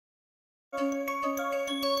Okay,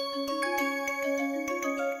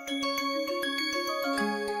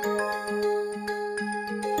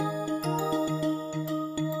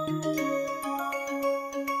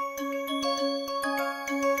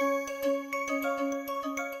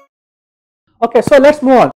 so let's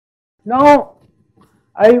move on. Now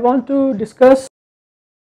I want to discuss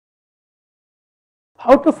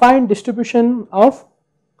how to find distribution of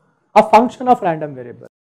a function of random variable.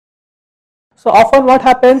 So often what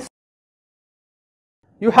happens,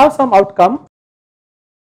 you have some outcome.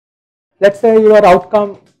 Let's say your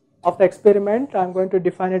outcome of the experiment, I am going to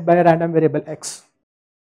define it by a random variable x.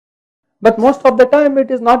 But most of the time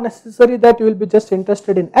it is not necessary that you will be just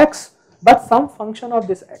interested in x, but some function of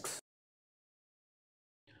this x.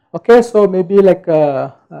 Okay, so maybe like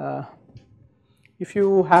if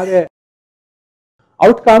you have a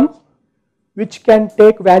outcome which can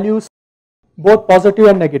take values both positive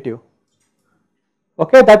and negative.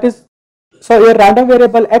 Okay, that is, so your random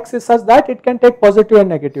variable x is such that it can take positive and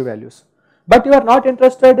negative values, but you are not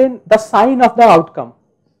interested in the sign of the outcome.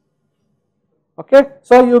 Okay,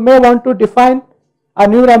 so you may want to define a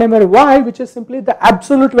new random variable y which is simply the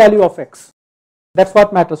absolute value of x. That is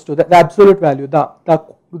what matters to the absolute value,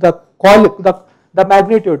 the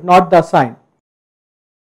magnitude, not the sign.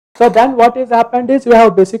 So then what is happened is you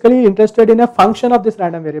have basically interested in a function of this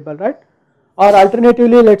random variable, right? Or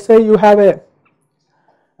alternatively, let's say you have a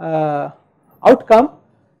outcome,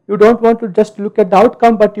 you don't want to just look at the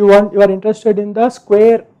outcome, but you are interested in the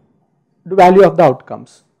square value of the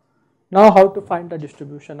outcomes. Now how to find the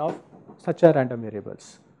distribution of such a random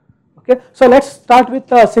variables? Okay, so let's start with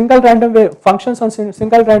single random functions on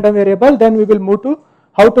single random variable, then we will move to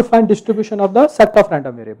how to find distribution of the set of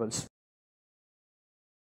random variables.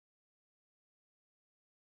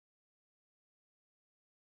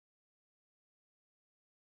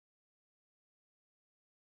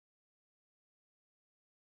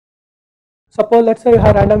 Suppose let's say you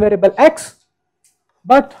have random variable x,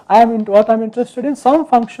 but what I am interested in some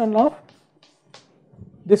function of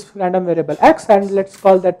this random variable x, and let's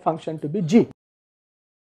call that function to be g.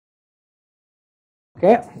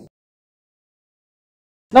 Okay.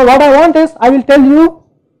 Now what I want is, I will tell you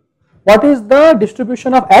what is the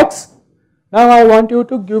distribution of x. Now I want you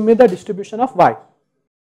to give me the distribution of y.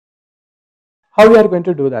 How we are going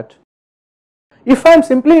to do that? If I am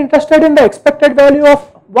simply interested in the expected value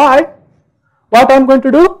of y, what I am going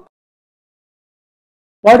to do?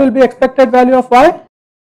 What will be expected value of y?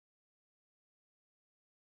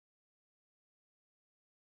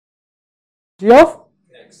 G of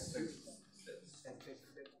x.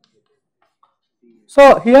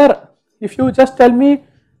 So here, if you just tell me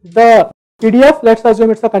the PDF, let's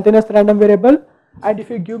assume it's a continuous random variable, and if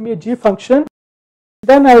you give me a g function,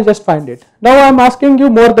 then I will just find it. Now I am asking you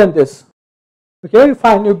more than this. Okay,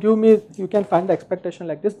 fine, you can find the expectation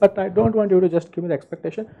like this, but I don't want you to just give me the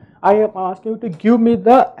expectation. I am asking you to give me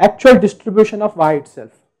the actual distribution of y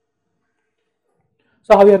itself.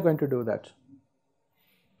 So how we are going to do that?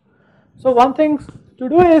 So one thing to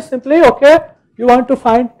do is simply, okay, you want to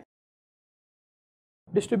find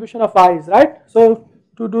distribution of y's, right? So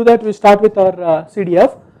to do that, we start with our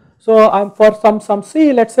CDF. So I'm for some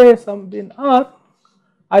c, let's say some in R,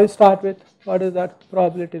 I will start with what is that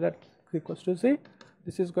probability that equals to c.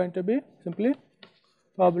 This is going to be simply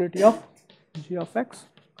probability of g of x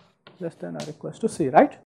less than or equals to c,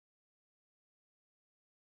 right?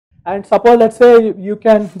 And suppose let's say you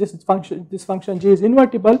can, this function g is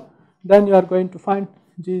invertible, then you are going to find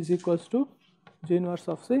g is equals to g inverse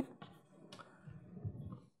of c.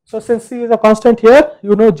 So since c is a constant here,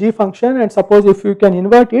 you know g function, and suppose if you can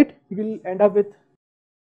invert it, you will end up with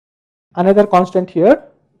another constant here,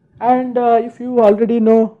 and if you already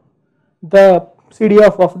know the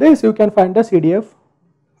CDF of this, you can find the CDF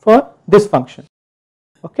for this function.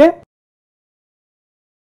 Okay,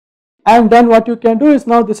 and then what you can do is,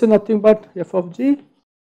 now this is nothing but f of g,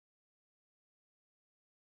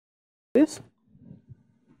 this.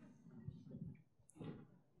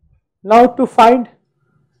 Now to find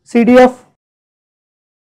CDF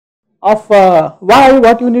of y,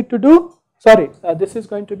 what you need to do, sorry, this is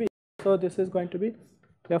going to be, so this is going to be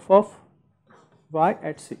f of y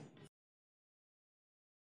at c.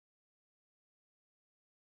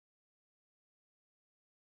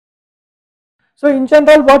 So in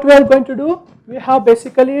general, what we are going to do, we have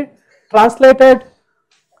basically translated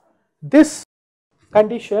this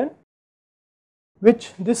condition,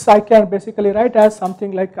 which this I can basically write as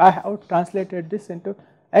something like, I have translated this into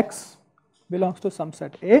x belongs to some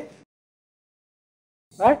set A,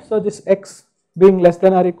 right? So this x being less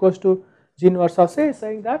than or equals to g inverse of c is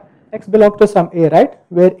saying that x belongs to some A, right?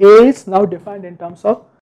 Where A is now defined in terms of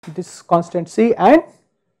this constant c and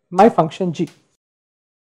my function g.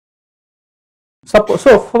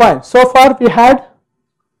 So fine. So far we had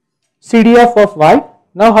CDF of y.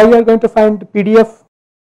 Now how you are going to find PDF?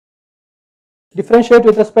 Differentiate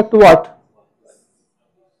with respect to what?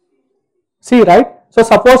 C, right? So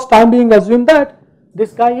suppose time being assume that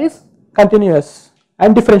this guy is continuous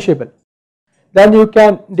and differentiable. Then you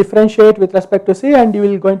can differentiate with respect to C and you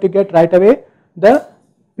will going to get right away the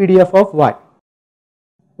PDF of y,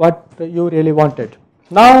 what you really wanted.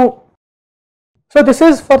 Now, so this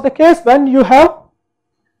is for the case when you have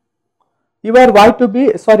your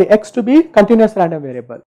x to be continuous random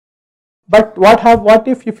variable. But what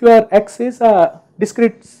if your x is a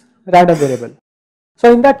discrete random variable?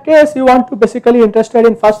 So in that case you want to basically interested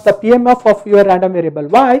in first the PMF of your random variable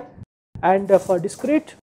y, and for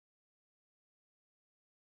discrete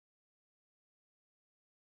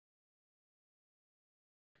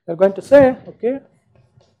you are going to say, okay,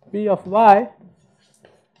 P of y,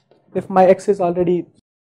 if my x is already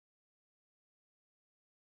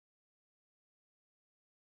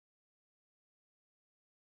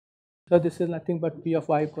so this is nothing but P of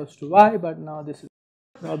y equals to y, but now this is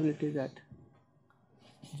probability that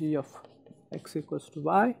g of x equals to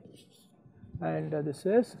y, and this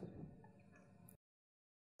is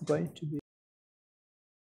going to be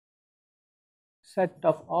set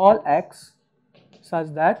of all x such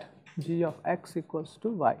that g of x equals to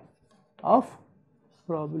y of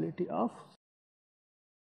probability of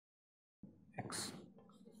x.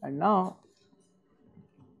 And now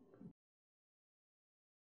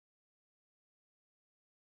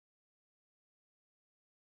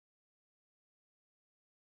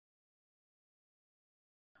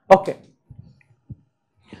okay,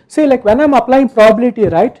 see, like when I am applying probability,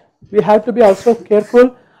 right, we have to be also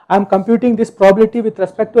careful. I am computing this probability with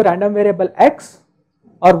respect to random variable x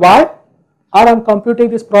or y, or I am computing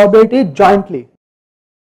this probability jointly.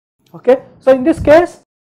 Okay, so in this case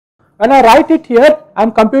when I write it here, I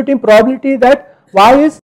am computing probability that y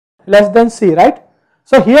is less than c, right.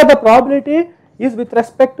 So here the probability is with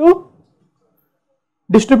respect to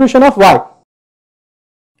distribution of y.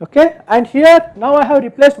 Okay, and here now I have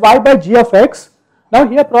replaced y by g of x. Now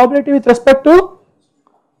here probability with respect to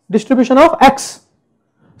distribution of x.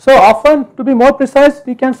 So often, to be more precise,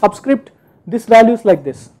 we can subscript these values like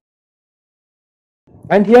this,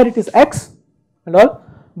 and here it is x and all,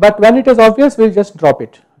 but when it is obvious we will just drop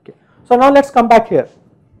it. Okay. So now let us come back here.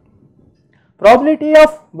 Probability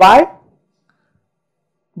of y,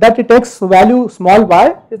 that it takes value small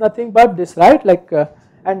y, is nothing but this, right, like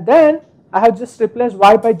and then I have just replaced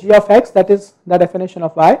y by g of x, that is the definition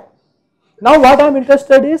of y. Now what I am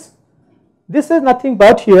interested is, this is nothing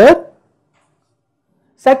but here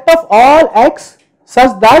set of all x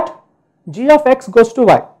such that g of x goes to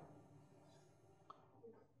y.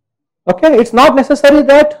 Okay, it is not necessary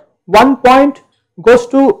that one point goes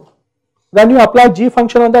to, when you apply g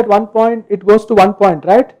function on that one point it goes to one point,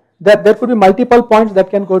 right, that there could be multiple points that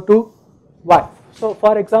can go to y. So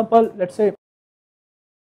for example, let us say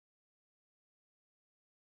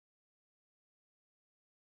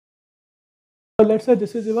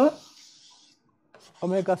this is your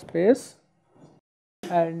omega space,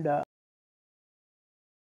 and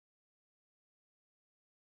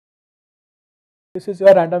this is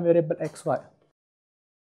your random variable xy.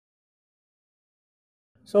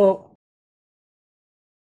 So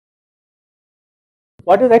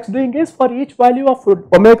what is x doing is, for each value of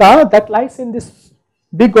omega that lies in this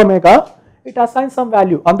big omega, it assigns some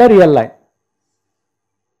value on the real line.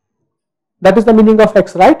 That is the meaning of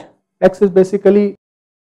x, right? X is basically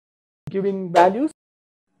giving values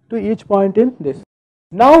to each point in this.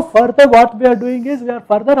 Now further what we are doing is, we are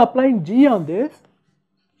further applying g on this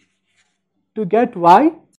to get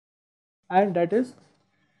y, and that is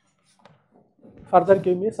further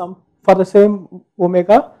give me some, for the same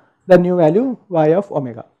omega, the new value y of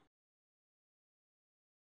omega.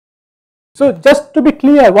 So just to be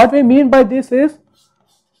clear, what we mean by this is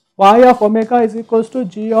y of omega is equals to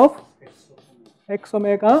g of x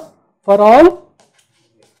omega for all,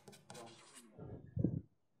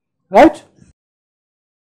 right.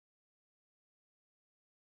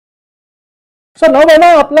 So now when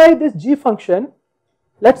I apply this g function,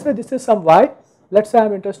 let us say this is some y, let us say I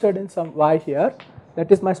am interested in some y here,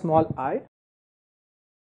 that is my small I.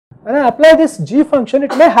 When I apply this g function,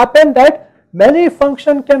 it may happen that many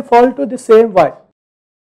function can fall to the same y,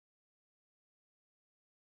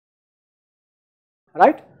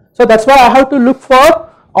 right. So that is why I have to look for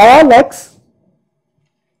all x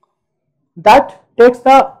that takes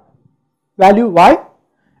the value y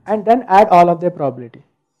and then add all of their probability.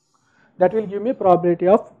 That will give me probability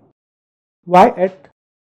of y at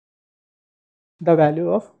the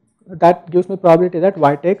value of, that gives me probability that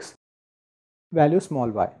y takes value small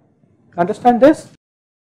y. Understand this?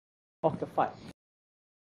 Okay, fine.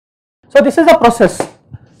 So this is a process.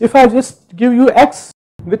 If I just give you x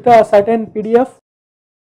with a certain PDF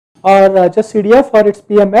or just CDF or its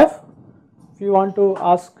PMF, if you want to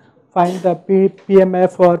ask find the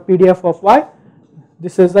PMF or PDF of y,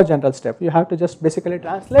 this is the general step. You have to just basically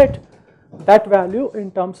translate that value in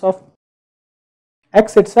terms of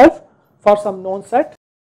x itself for some known set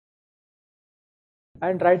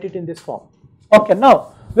and write it in this form. Okay,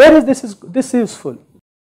 now where is this useful?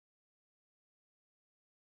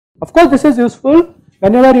 Of course, this is useful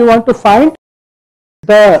whenever you want to find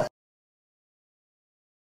the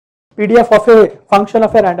PDF of a function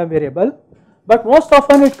of a random variable, but most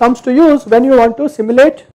often it comes to use when you want to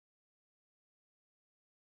simulate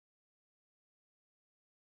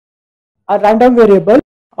a random variable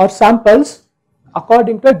or samples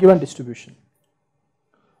according to a given distribution.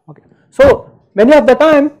 Okay. So many of the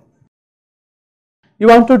time you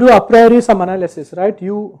want to do a priori some analysis, right?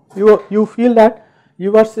 You feel that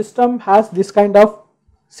your system has this kind of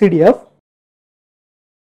CDF,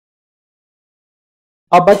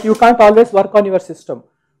 but you can't always work on your system.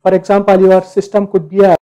 For example, your system could be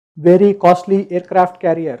a very costly aircraft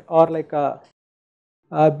carrier or like a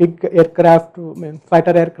big aircraft,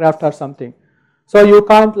 fighter aircraft or something. So you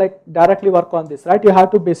can't like directly work on this, right? You have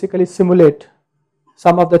to basically simulate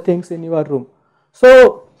some of the things in your room.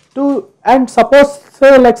 So and suppose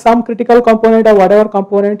say like some critical component or whatever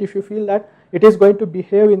component, if you feel that it is going to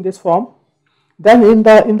behave in this form, then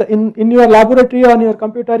in your laboratory or on your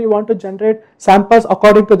computer you want to generate samples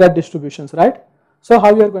according to that distributions, right? So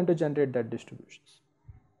how you are going to generate that distributions?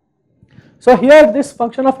 So here this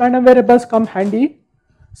function of random variables come handy.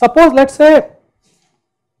 Suppose let's say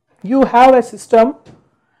you have a system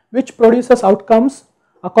which produces outcomes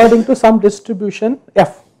according to some distribution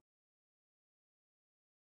f.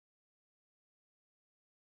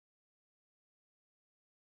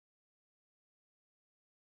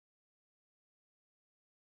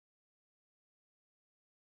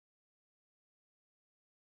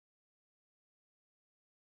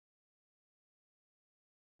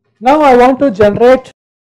 Now I want to generate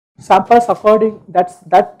samples according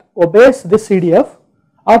that obeys this CDF,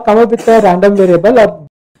 or come up with a random variable or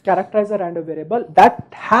characterize a random variable that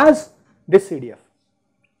has this CDF.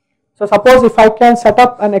 So suppose if I can set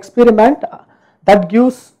up an experiment that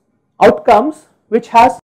gives outcomes which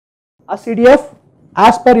has a CDF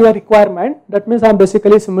as per your requirement, that means I am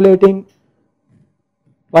basically simulating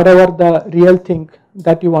whatever the real thing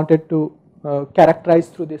that you wanted to characterize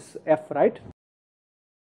through this F, right?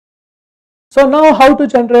 So now how to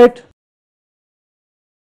generate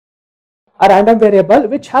a random variable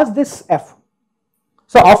which has this f.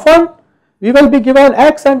 So often we will be given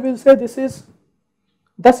x and we will say this is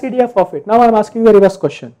the CDF of it. Now I am asking you a reverse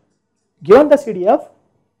question. Given the CDF,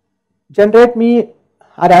 generate me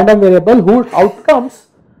a random variable whose outcomes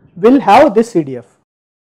will have this CDF.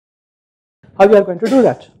 How we are going to do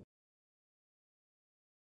that?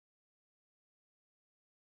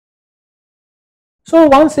 So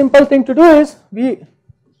one simple thing to do is we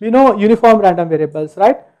know uniform random variables,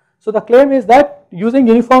 right? So the claim is that using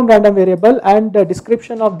uniform random variable and the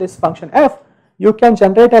description of this function f, you can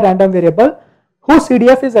generate a random variable whose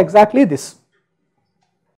CDF is exactly this.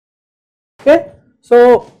 Okay,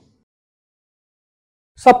 so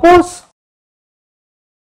suppose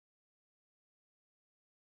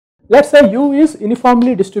let's say u is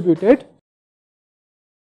uniformly distributed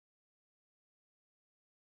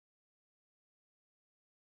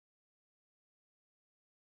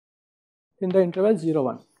in the interval 0,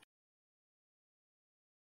 1.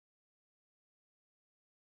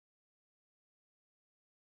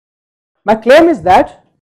 My claim is that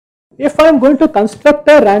if I am going to construct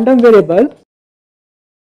a random variable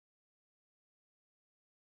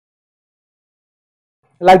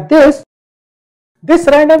like this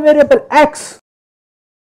random variable x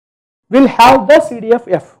will have the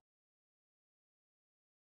CDF f.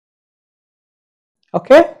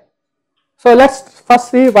 Okay, so let's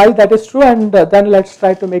first see why that is true, and then let's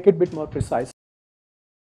try to make it a bit more precise.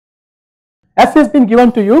 F has been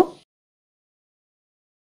given to you.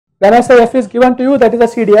 When I say f is given to you, that is a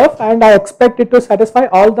CDF, and I expect it to satisfy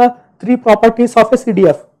all the 3 properties of a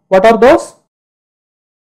CDF. What are those?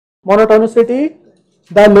 Monotonicity,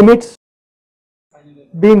 the limits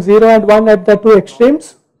being 0 and 1 at the 2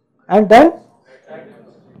 extremes, and then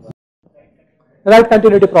right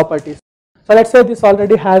continuity properties. So let's say this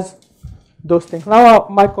already has those things. Now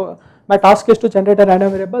my task is to generate a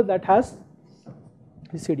random variable that has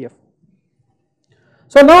the CDF.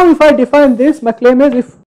 So now if I define this, my claim is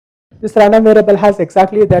if this random variable has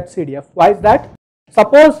exactly that CDF. Why is that?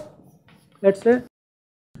 Suppose, let's say,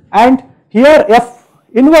 and here F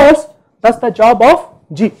inverse does the job of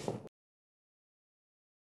G,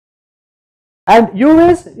 and U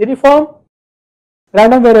is uniform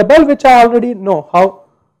random variable, which I already know how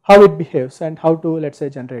it behaves and how to, let's say,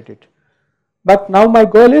 generate it. But now my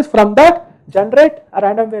goal is from that generate a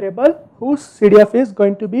random variable whose CDF is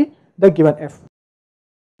going to be the given F.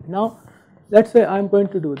 Now let's say I am going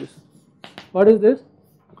to do this. What is this?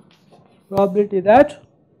 Probability that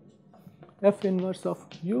F inverse of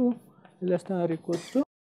U is less than or equals to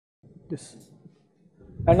this.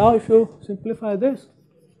 And now if you simplify this,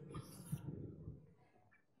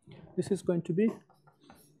 this is going to be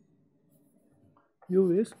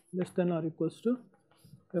U is less than or equals to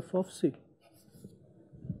F of C.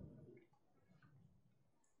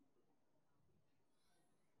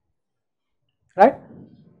 Right?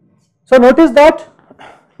 So notice that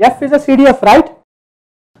F is a CDF, right?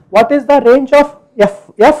 What is the range of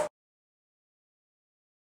F?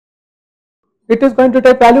 It is going to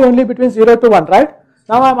take value only between 0 to 1, right?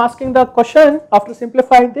 Now I am asking the question after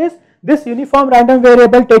simplifying this uniform random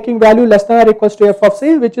variable taking value less than or equals to F of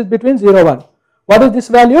C, which is between 0 1. What is this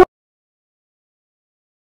value?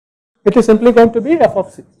 It is simply going to be F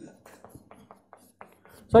of C.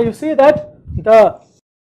 So you see that the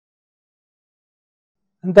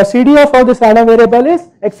CDF of this random variable is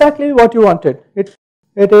exactly what you wanted. It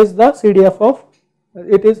is the CDF of,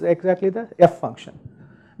 it is exactly the F function.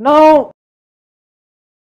 Now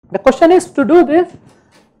the question is, to do this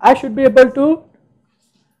I should be able to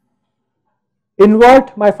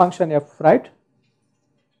invert my function F, right?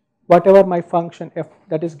 Whatever my function F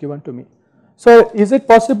that is given to me. So is it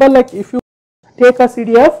possible, like if you take a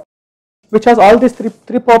CDF which has all these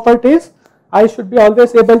three properties, I should be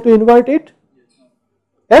always able to invert it?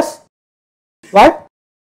 Yes? Why?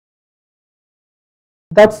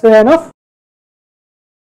 That's enough.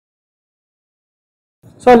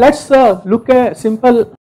 So let's look at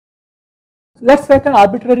simple, let's take an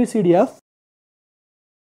arbitrary CDF.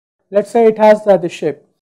 Let's say it has this shape.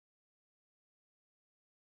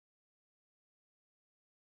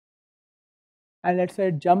 And let's say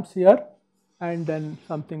it jumps here and then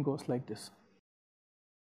something goes like this.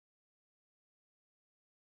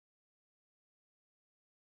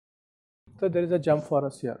 So there is a jump for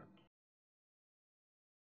us here.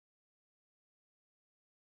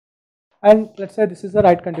 And let's say this is the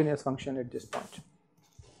right continuous function at this point.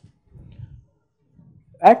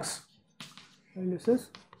 X, and this is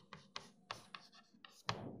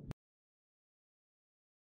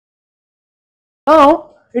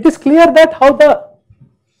now it is clear that how the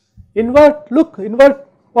invert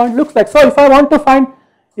point looks like. So if I want to find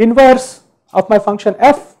inverse of my function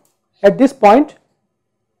F at this point,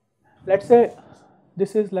 let's say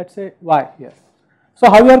this is, let's say, y here. So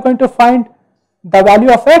how you are going to find the value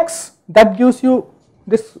of x that gives you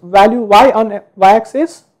this value y on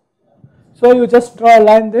y-axis? So you just draw a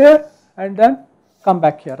line there and then come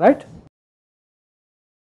back here, right?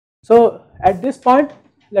 So at this point,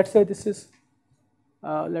 let's say this is,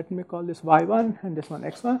 let me call this y1 and this one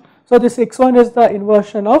x1. So this x1 is the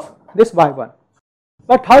inversion of this y1.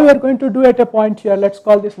 But how you are going to do at a point here, let's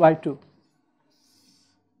call this y2.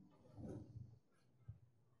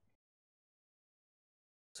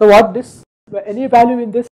 So what this, any value in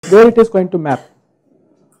this, where it is going to map?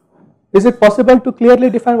 Is it possible to clearly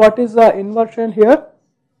define what is the inversion here?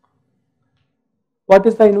 What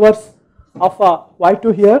is the inverse of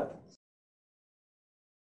y2 here?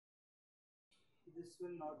 This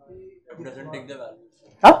will not be. F doesn't take the value.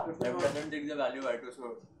 Huh? F doesn't take the value y2,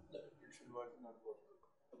 so it should not work.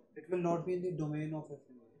 It will not be in the domain of F.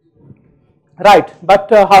 Right,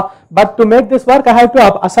 but to make this work, I have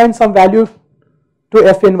to assign some value to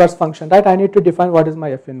F inverse function, right? I need to define what is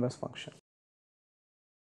my F inverse function.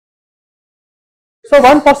 So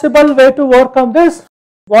one possible way to work on this,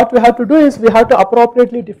 what we have to do is we have to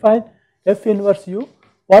appropriately define F inverse U.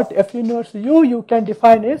 What F inverse U you can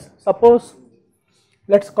define is, suppose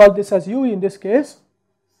let's call this as U in this case,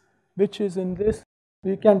 which is in this,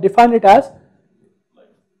 we can define it as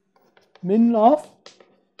min of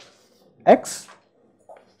x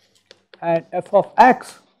and f of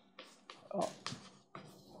x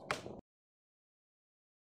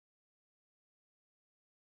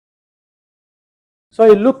so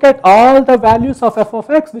you look at all the values of f of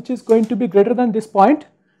x which is going to be greater than this point,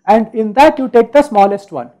 and in that you take the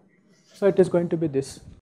smallest one. So it is going to be this.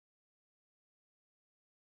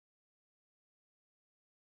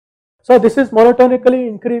 So this is monotonically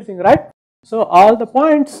increasing, right? So all the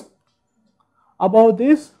points above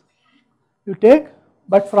this you take,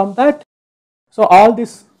 but from that, so all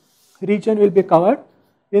this region will be covered.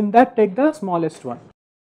 In that, take the smallest one.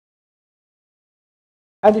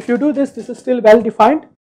 And if you do this, this is still well defined,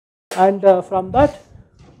 and from that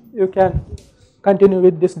you can continue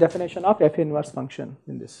with this definition of F inverse function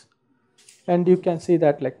in this. And you can see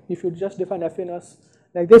that, like, if you just define F inverse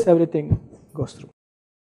like this, everything goes through.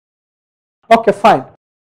 Okay, fine.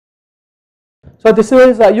 So this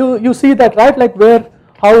is you see that, right, like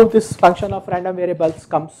how this function of random variables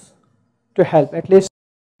comes to help. At least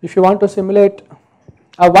if you want to simulate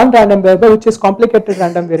one random variable which is complicated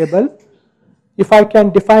random variable, if I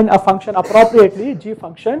can define a function appropriately, g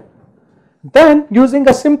function, then using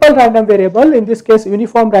a simple random variable, in this case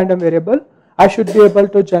uniform random variable, I should be able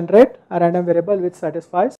to generate a random variable which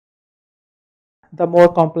satisfies the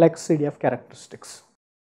more complex CDF characteristics.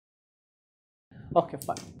 Okay,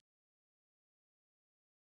 fine.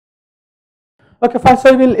 Okay, fine.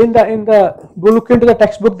 So we will look into the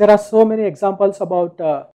textbook. There are so many examples about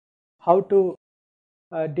how to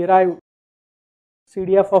derive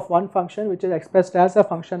CDF of one function which is expressed as a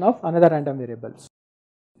function of another random variables.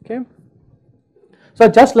 Okay. So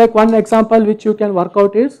just like one example which you can work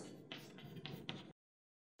out is,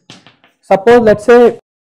 suppose let's say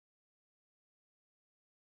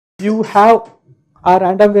you have a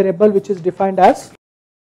random variable which is defined as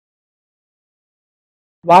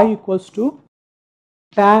y equals to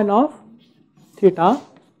tan of theta,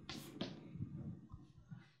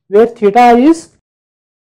 where theta is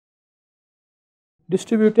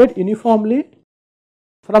distributed uniformly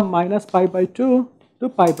from minus pi by 2 to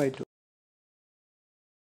pi by 2.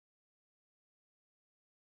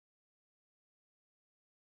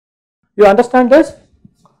 You understand this?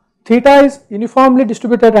 Theta is uniformly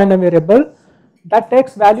distributed random variable that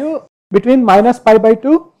takes value between minus pi by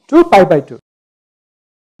 2 to pi by 2.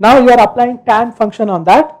 Now you are applying tan function on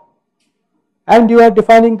that, and you are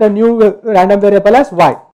defining the new random variable as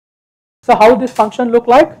y. So how this function look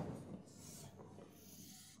like?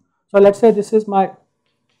 So let's say this is my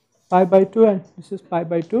pi by 2 and this is pi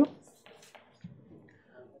by 2,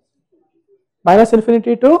 minus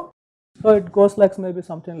infinity to, so it goes like maybe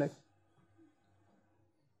something like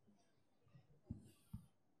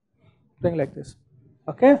this.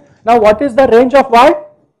 Okay. Now what is the range of y?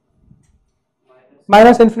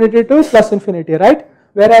 Minus infinity to plus infinity, right?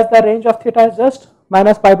 Whereas the range of theta is just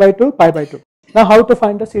minus pi by 2, pi by 2. Now how to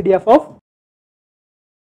find the CDF of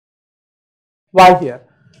y here?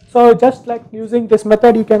 So just like using this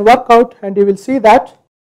method you can work out, and you will see that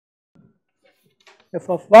f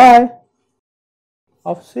of y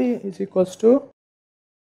of c is equals to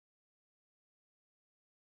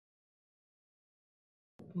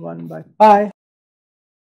 1 by pi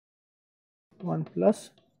 1 plus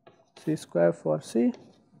c square for c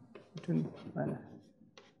between minus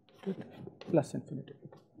 2 plus infinity.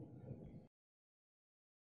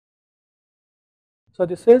 So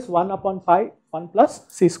this is 1 upon pi 1 plus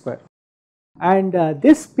c square, and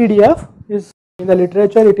this PDF is, in the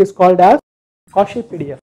literature it is called as Cauchy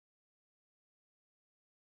PDF.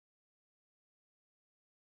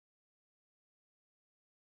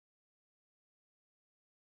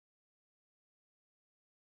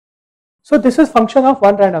 So this is function of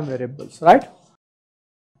one random variables, right?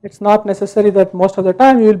 It's not necessary that most of the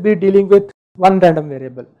time you will be dealing with one random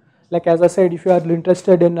variable. Like as I said, if you are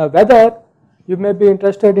interested in weather, you may be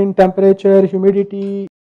interested in temperature, humidity,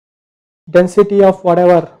 density of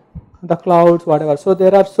whatever, the clouds, whatever. So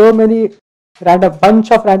there are so many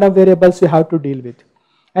bunch of random variables you have to deal with.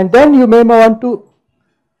 And then you may want to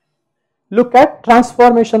look at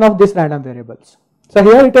transformation of these random variables. So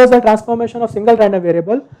here it is a transformation of single random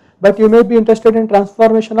variable, but you may be interested in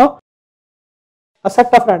transformation of a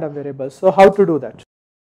set of random variables. So how to do that?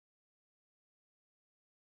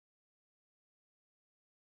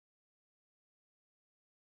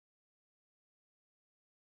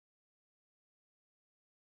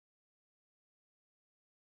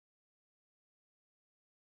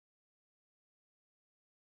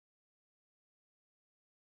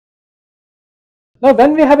 Now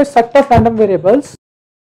when we have a set of random variables,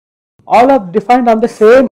 all are defined on the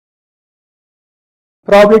same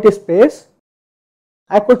probability space,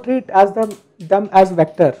 I could treat as them as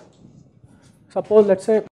vector. Suppose let's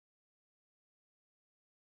say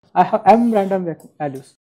I have m random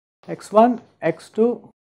values, x1,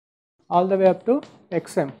 x2, all the way up to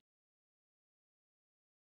xm.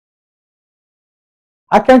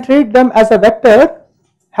 I can treat them as a vector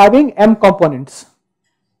having m components.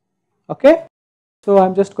 Okay, so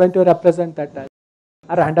I'm just going to represent that as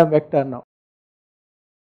a random vector now.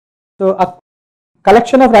 So a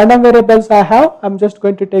collection of random variables I have, I'm just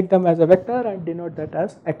going to take them as a vector and denote that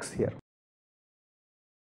as x here.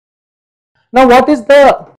 Now what is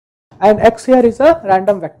the and x here is a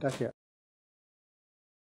random vector here.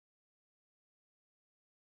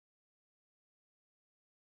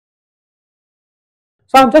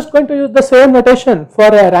 So I am just going to use the same notation for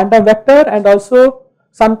a random vector, and also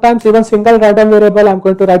sometimes even single random variable I am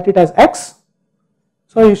going to write it as x.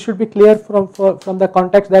 So you should be clear from the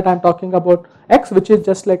context that I am talking about x, which is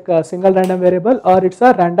just like a single random variable or it's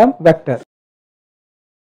a random vector.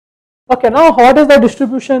 Okay, now what is the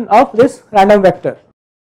distribution of this random vector?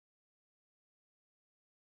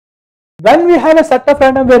 When we have a set of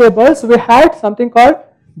random variables, we had something called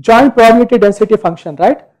joint probability density function,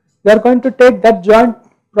 right? We are going to take that joint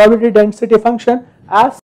probability density function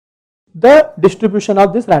as the distribution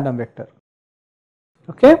of this random vector.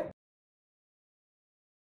 Okay.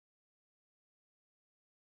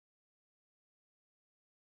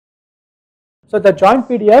 So the joint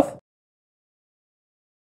PDF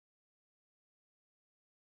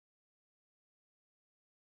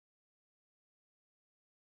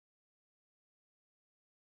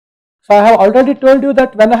so I have already told you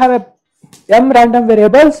that when I have a m random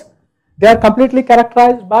variables, they are completely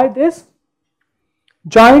characterized by this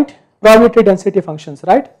joint probability density functions,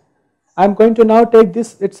 right? I am going to now take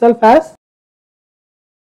this itself as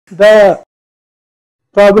the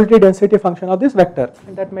probability density function of this vector,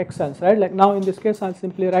 and that makes sense, right? Like now in this case I will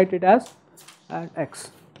simply write it as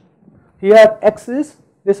x. Here x is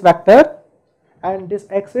this vector and this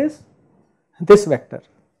x is this vector.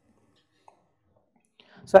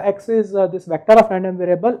 So x is this vector of random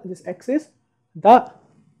variable, this x is the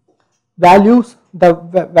values, the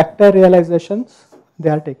vector realizations they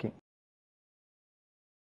are taking.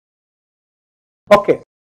 Okay.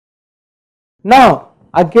 Now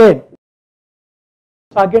again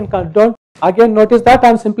notice that I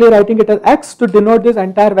am simply writing it as x to denote this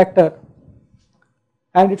entire vector,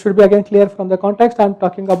 and it should be again clear from the context I am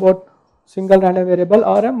talking about single random variable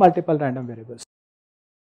or a multiple random variables.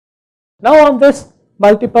 Now on this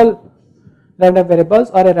multiple random variables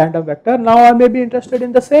or a random vector, now I may be interested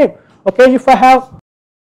in the same. Okay, if I have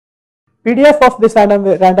PDF of this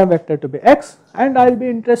random vector to be x, and I will be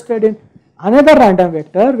interested in another random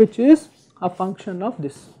vector which is a function of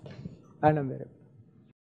this random variable.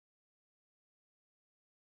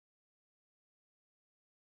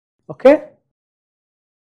 Okay.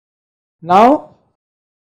 Now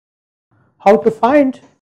how to find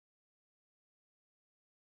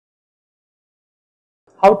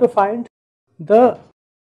the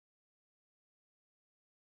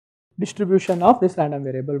distribution of this random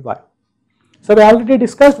variable y. So we already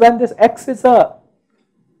discussed when this x is a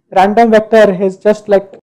random vector is just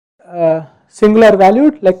like singular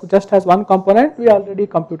valued, like just has one component, we already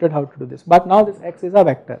computed how to do this, but now this x is a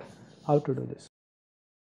vector, how to do this.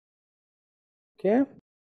 Okay.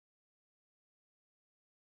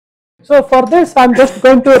 So for this I am just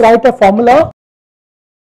going to write a formula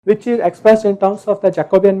which is expressed in terms of the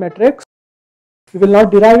Jacobian matrix. We will not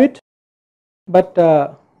derive it, but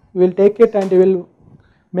we will take it and you will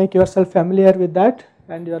make yourself familiar with that,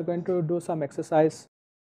 and you are going to do some exercise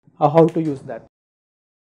how to use that.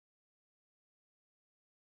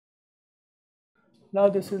 Now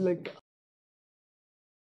this is like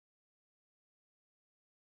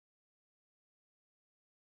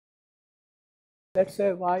let's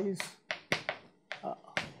say y is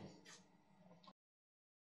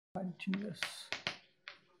continuous.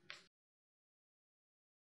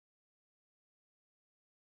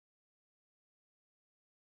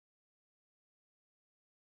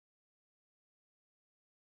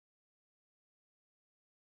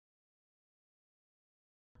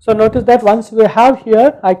 So notice that once we have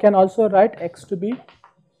here, I can also write x to be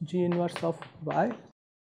g inverse of y,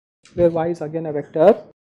 where y is again a vector.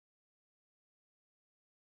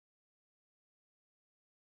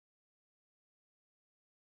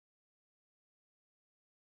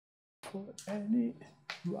 For any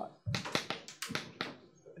y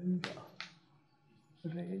in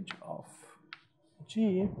the range of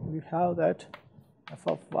g, we have that f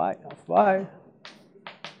of y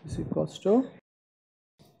is equals to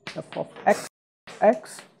f of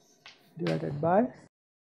x divided by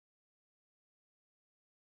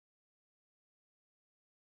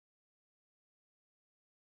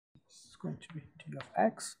it's going to be t of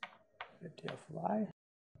x, t of y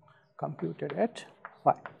computed at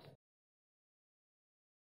y.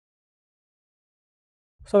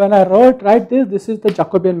 So when I write this is the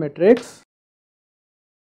Jacobian matrix,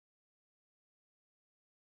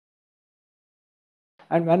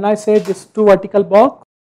 and when I say this two vertical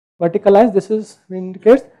lines, this is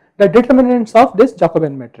indicates the determinants of this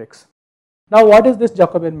Jacobian matrix. Now what is this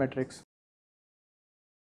Jacobian matrix?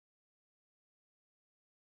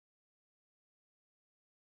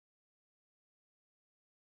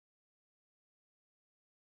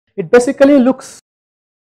 It basically looks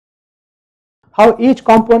how each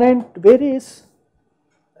component varies,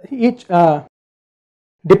 each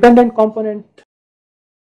independent component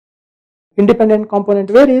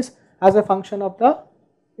varies as a function of the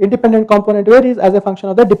independent component varies as a function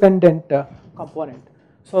of the dependent component.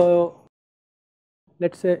 So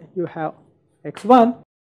let's say you have x1,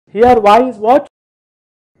 here y is what?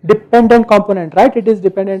 Dependent component, right? It is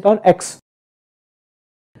dependent on x.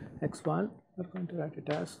 x1, we are going to write it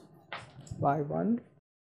as y1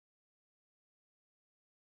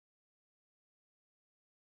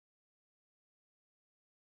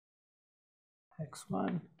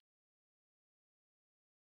 x1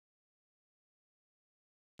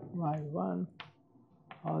 y1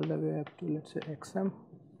 all the way up to, let's say,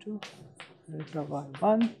 xm2 delta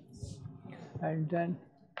y1 and then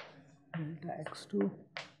delta x2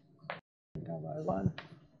 delta y1.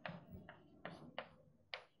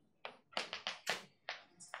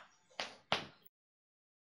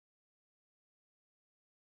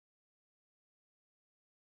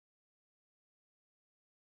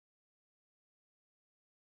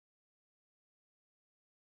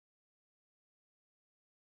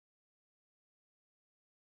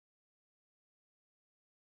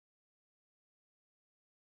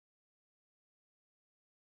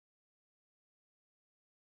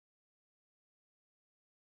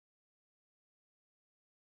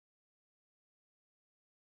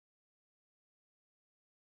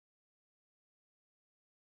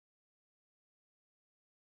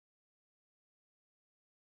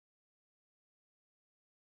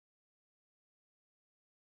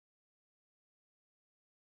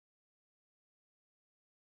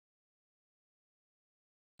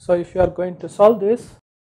 So if you are going to solve this,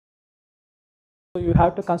 so you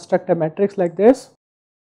have to construct a matrix like this,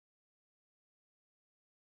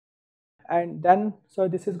 and then so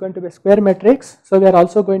this is going to be a square matrix. So we are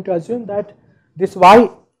also going to assume that this y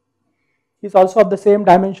is also of the same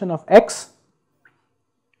dimension of x.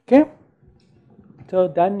 Okay, so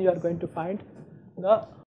then you are going to find the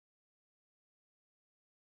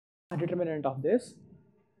determinant of this.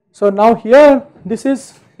 So now here this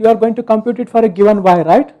is, you are going to compute it for a given y,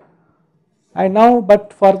 right? And now,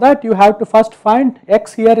 but for that you have to first find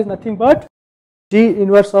x. Here is nothing but g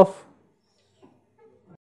inverse of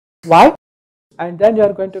y, and then you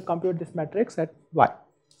are going to compute this matrix at y.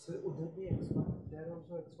 So would that be x1? There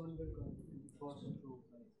also x1 will come in first row,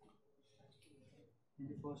 right? In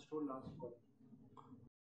the first row, last column.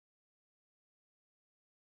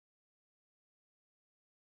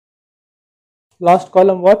 Last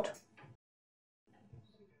column what?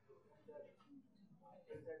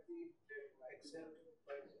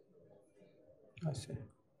 I see. Is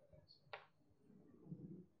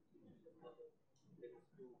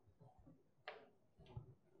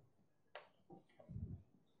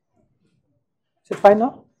it fine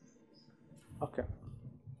now? Okay.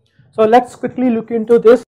 So let's quickly look into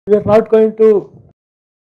this. We are not going to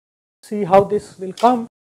see how this will come,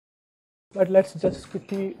 but let's just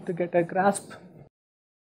quickly to get a grasp.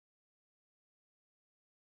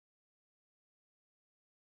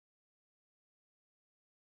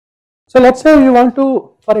 So let's say you want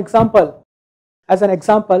to, for example, as an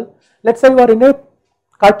example, let's say you are in a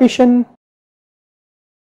Cartesian,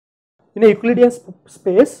 in a Euclidean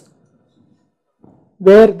space,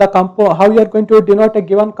 where the how you are going to denote a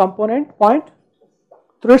given component point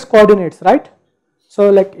through its coordinates, right? So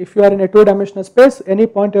like if you are in a two-dimensional space, any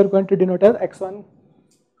point you are going to denote as x1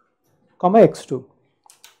 comma x2.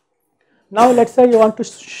 Now let's say you want to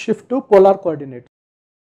shift to polar coordinates.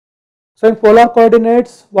 So in polar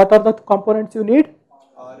coordinates, what are the components you need?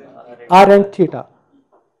 R and theta.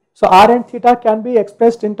 So r and theta can be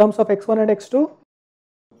expressed in terms of x1 and x2.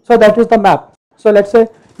 So that is the map. So let's say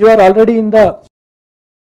you are already in the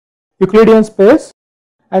Euclidean space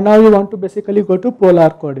and now you want to basically go to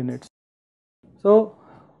polar coordinates. So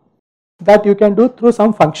that you can do through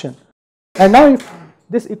some function. And now if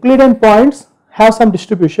these Euclidean points have some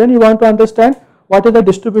distribution, you want to understand what is the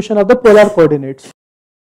distribution of the polar coordinates.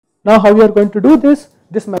 Now how you are going to do this?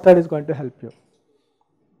 This method is going to help you.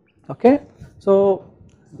 Okay, so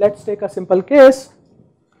let's take a simple case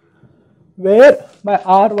where my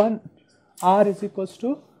r is equals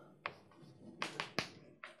to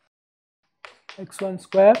x1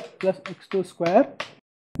 square plus x2 square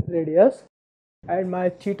radius, and my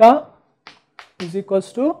theta is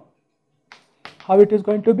equals to, how it is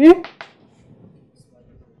going to be,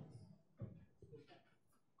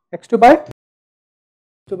 x2 by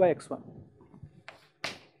x1.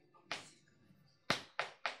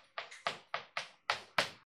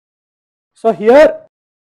 So here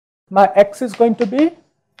my x is going to be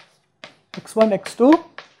x1 x2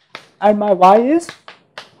 and my y is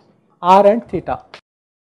r and theta.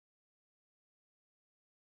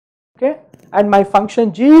 Okay, and my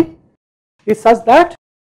function g is such that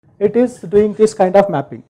it is doing this kind of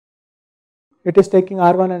mapping. It is taking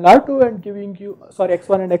r1 and r2 and giving you, sorry,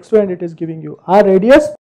 x1 and x2, and it is giving you r radius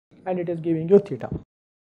and it is giving you theta.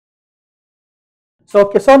 So,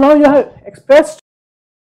 okay, so now you have expressed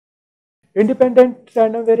independent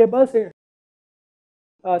random variables.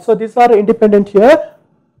 So these are independent here.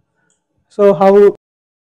 So how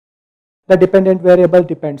the dependent variable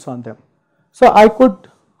depends on them. So I could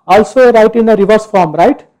also write in a reverse form,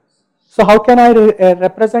 right? So how can I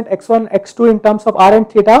represent x1, x2 in terms of r and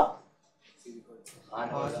theta?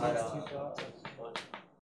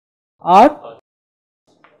 R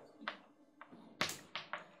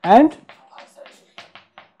and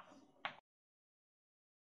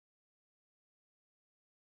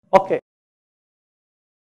okay.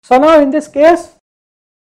 So now in this case,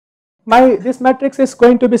 this matrix is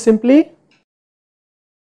going to be simply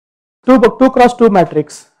 2 cross 2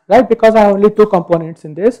 matrix, right? Because I have only 2 components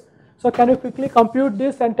in this. So can you quickly compute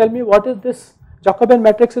this and tell me what is this Jacobian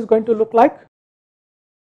matrix is going to look like?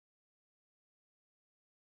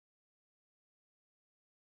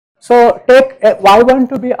 So take y1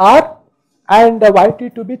 to be r and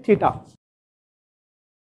y2 to be theta.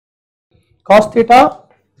 Cos theta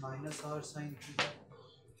minus r sin theta,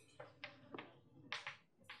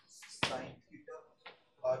 sin theta,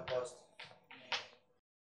 r cos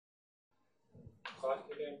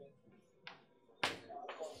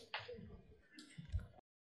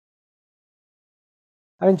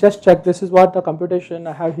I mean, just check, this is what the computation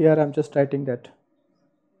I have here, I am just writing that.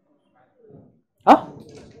 Huh?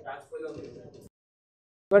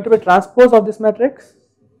 Going to be transpose of this matrix.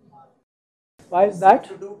 Why is that?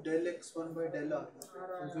 to do del x1 by del r,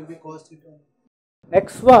 so it will be cos theta.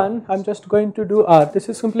 x1 I am just going to do r, this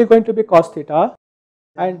is simply going to be cos theta,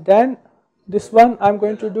 and then this one I am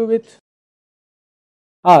going to do with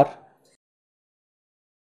r.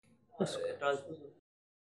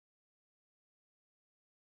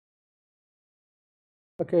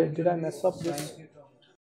 Okay, did I mess up this?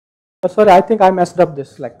 Oh, sorry, I think I messed up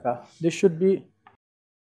this, like this should be,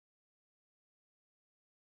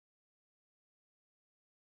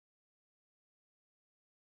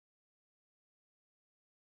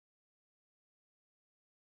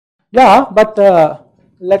 yeah, but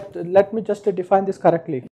let me just define this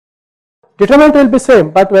correctly. Determinant will be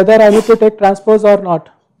same, but whether I need to take transpose or not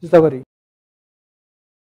is the worry.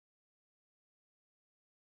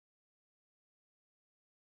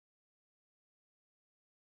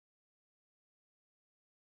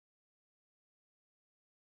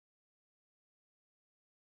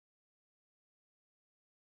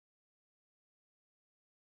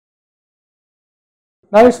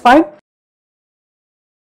 Now it's fine.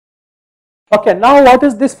 Okay, now what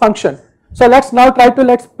is this function? So let's now try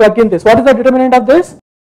to plug in this. What is the determinant of this?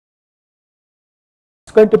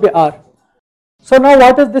 It's going to be r. So now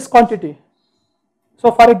what is this quantity?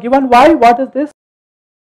 So for a given y, what is this?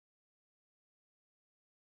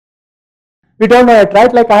 We don't know it,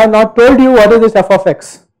 right? Like I have not told you what is this f of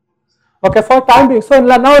x. Okay, for time being. So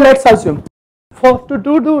now let's assume to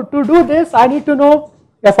do this, I need to know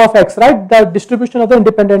f of x, right? The distribution of the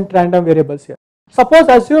independent random variables here. Suppose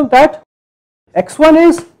assume that x1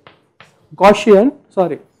 is Gaussian,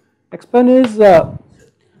 sorry, x1 is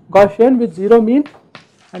Gaussian with 0 mean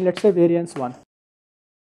and let's say variance 1.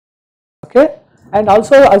 Okay, and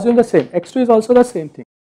also assume the same, x2 is also the same thing,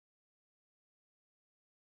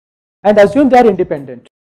 and assume they are independent,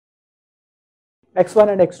 x1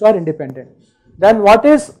 and x2 are independent. Then what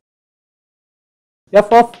is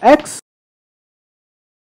f of x,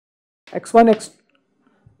 x1, x,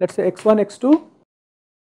 let's say x1, x2.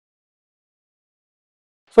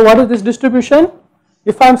 So what is this distribution?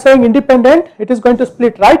 If I am saying independent, it is going to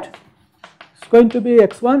split, right? It's going to be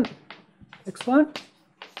x1, x1,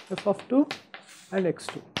 f of 2 and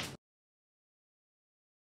x2.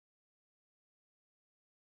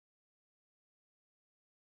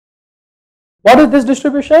 What is this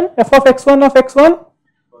distribution? F of x1 of x1?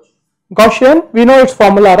 Gaussian, we know its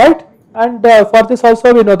formula, right? And for this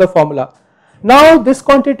also we know the formula. Now this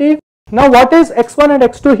quantity, now what is x1 and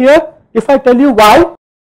x2 here? If I tell you y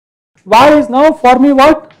is now for me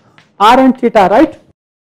what? R and theta, right?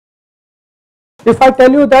 If I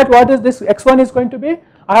tell you that what is this x1 is going to be,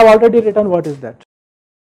 I have already written what is that.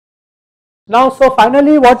 Now so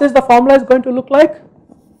finally what is the formula is going to look like?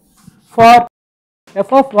 For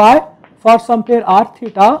f of y for some pair r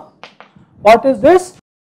theta, what is this?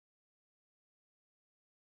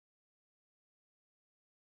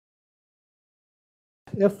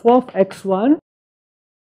 F of x1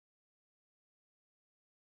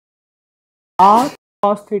 r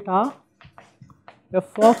cos theta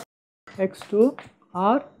f of x2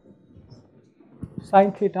 r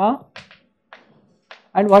sin theta,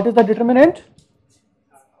 and what is the determinant?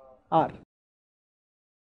 R.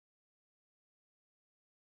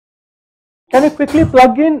 Can you quickly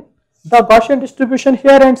plug in the Gaussian distribution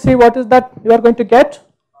here and see what is that you are going to get?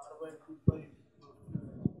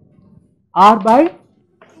 R by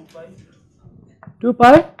 2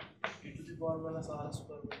 pi e to the power minus r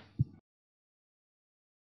square by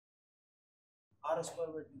r square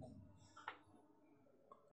by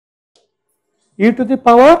 2. e to the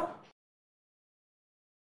power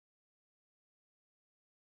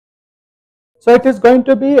so it is going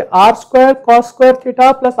to be r square cos square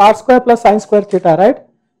theta plus r square plus sin square theta, right?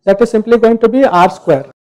 That is simply going to be r square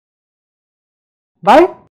by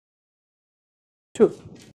 2.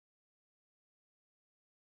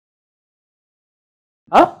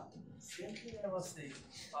 Huh? Same thing I was saying,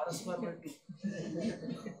 r square by 2.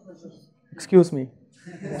 Excuse me.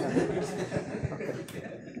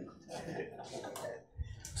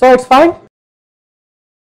 So it's fine.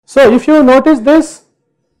 So if you notice this,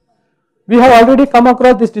 we have already come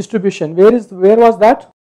across this distribution. Where was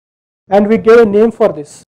that? And we gave a name for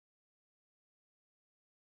this.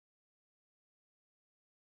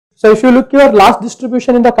 So if you look your last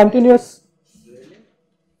distribution in the continuous,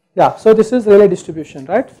 yeah, so this is Rayleigh distribution,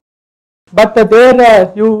 right? But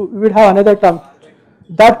there you will have another term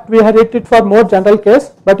that we had it for more general case,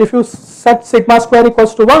 but if you set sigma square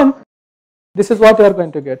equals to 1, this is what you are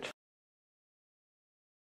going to get.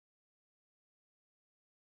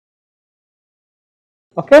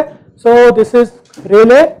 Okay, so this is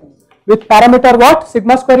Rayleigh with parameter what?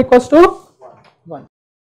 Sigma square equals to 1.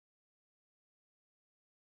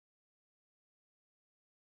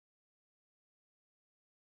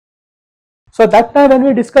 So that time when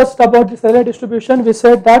we discussed about this Rayleigh distribution, we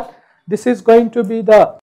said that this is going to be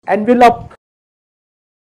the envelope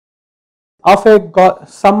of a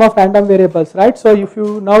sum of random variables, right? So if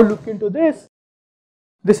you now look into this,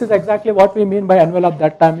 this is exactly what we mean by envelope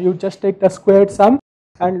that time. You just take the squared sum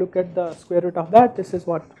and look at the square root of that. This is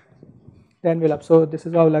what the envelope. So this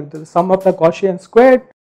is how like the sum of the Gaussian squared,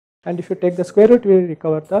 and if you take the square root, we will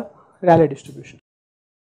recover the Rayleigh distribution.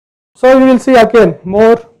 So you will see again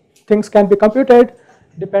more things can be computed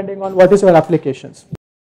depending on what is your applications.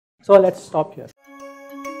 So let's stop here.